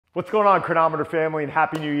What's going on, Chronometer family, and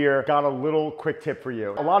Happy New Year. Got a little quick tip for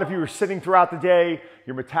you. A lot of you are sitting throughout the day,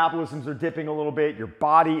 your metabolisms are dipping a little bit, your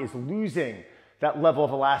body is losing that level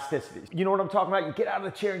of elasticity. You know what I'm talking about? You get out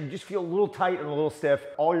of the chair and you just feel a little tight and a little stiff.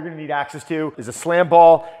 All you're gonna need access to is a slam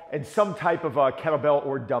ball and some type of a kettlebell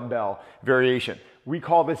or dumbbell variation. We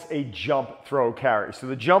call this a jump, throw, carry. So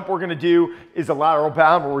the jump we're gonna do is a lateral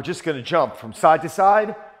bound where we're just gonna jump from side to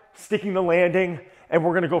side, sticking the landing, and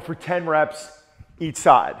we're gonna go for 10 reps each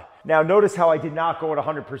side. Now notice how I did not go at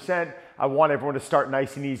 100%. I want everyone to start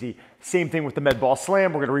nice and easy. Same thing with the med ball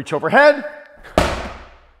slam. We're gonna reach overhead,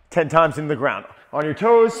 10 times into the ground. On your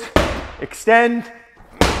toes, extend,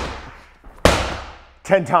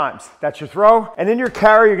 10 times. That's your throw. And in your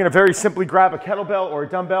carry, you're gonna very simply grab a kettlebell or a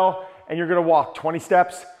dumbbell and you're gonna walk 20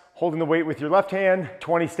 steps, holding the weight with your left hand,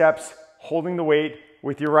 20 steps, holding the weight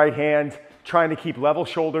with your right hand, trying to keep level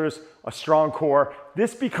shoulders, a strong core.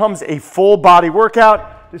 This becomes a full body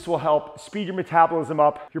workout. This will help speed your metabolism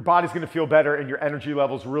up. Your body's gonna feel better and your energy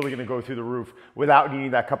level's really gonna go through the roof without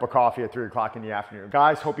needing that cup of coffee at 3 o'clock in the afternoon.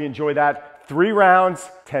 Guys, hope you enjoy that. 3 rounds,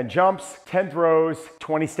 10 jumps, 10 throws,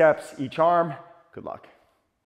 20 steps each arm. Good luck.